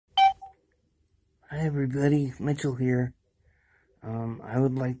Hi everybody, Mitchell here. I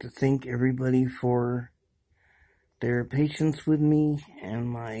would like to thank everybody for their patience with me and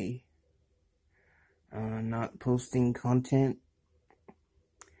my not posting content.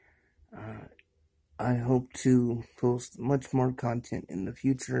 I hope to post much more content in the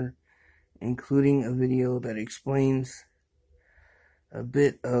future, including a video that explains a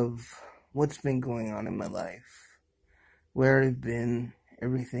bit of what's been going on in my life, where I've been,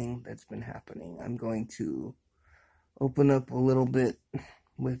 everything that's been happening. I'm going to open up a little bit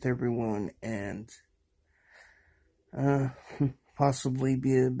with everyone and possibly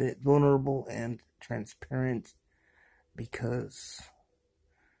be a bit vulnerable and transparent, because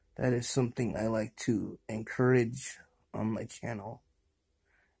that is something I like to encourage on my channel,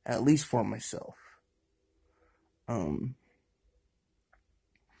 at least for myself.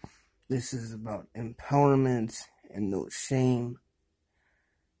 This is about empowerment and no shame.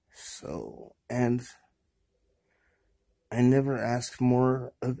 And I never ask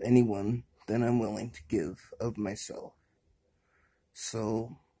more of anyone than I'm willing to give of myself.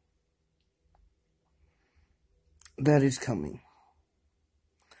 So that is coming.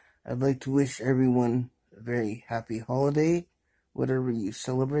 I'd like to wish everyone a very happy holiday, whatever you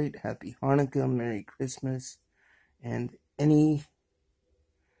celebrate. Happy Hanukkah, Merry Christmas, and any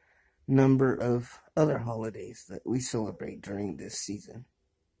number of other holidays that we celebrate during this season.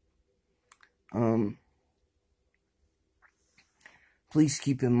 Please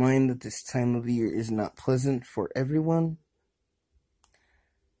keep in mind that this time of year is not pleasant for everyone.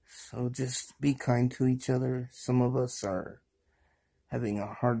 So just be kind to each other. Some of us are having a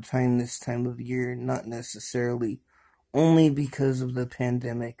hard time this time of year, not necessarily only because of the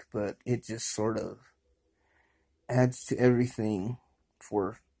pandemic, but it just sort of adds to everything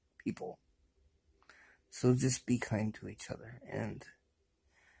for people. So just be kind to each other and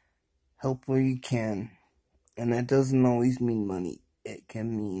help where you can. And that doesn't always mean money. It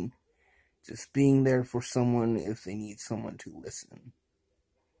can mean just being there for someone if they need someone to listen.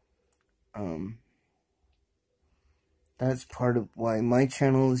 That's part of why my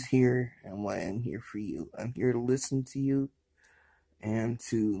channel is here and why I'm here for you. I'm here to listen to you and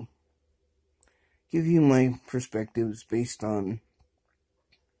to give you my perspectives based on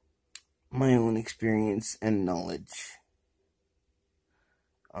my own experience and knowledge.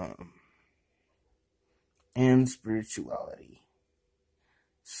 And spirituality.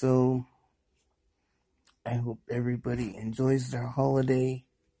 So, I hope everybody enjoys their holiday.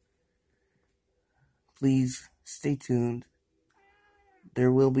 Please stay tuned.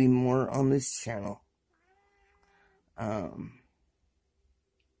 There will be more on this channel. My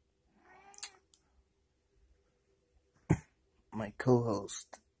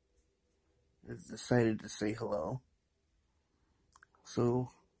co-host has decided to say hello.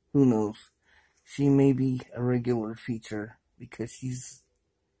 So, who knows? She may be a regular feature because she's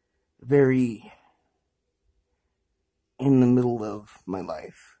very in the middle of my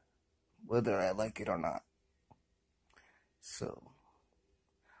life, whether I like it or not. So,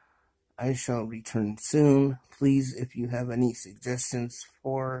 I shall return soon. Please, if you have any suggestions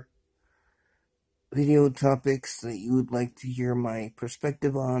for video topics that you would like to hear my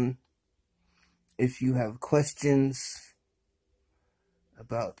perspective on, if you have questions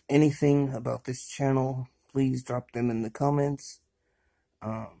about anything about this channel, please drop them in the comments.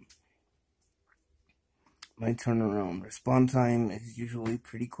 My turnaround response time is usually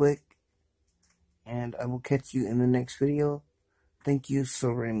pretty quick, and I will catch you in the next video. Thank you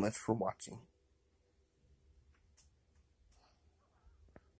so very much for watching.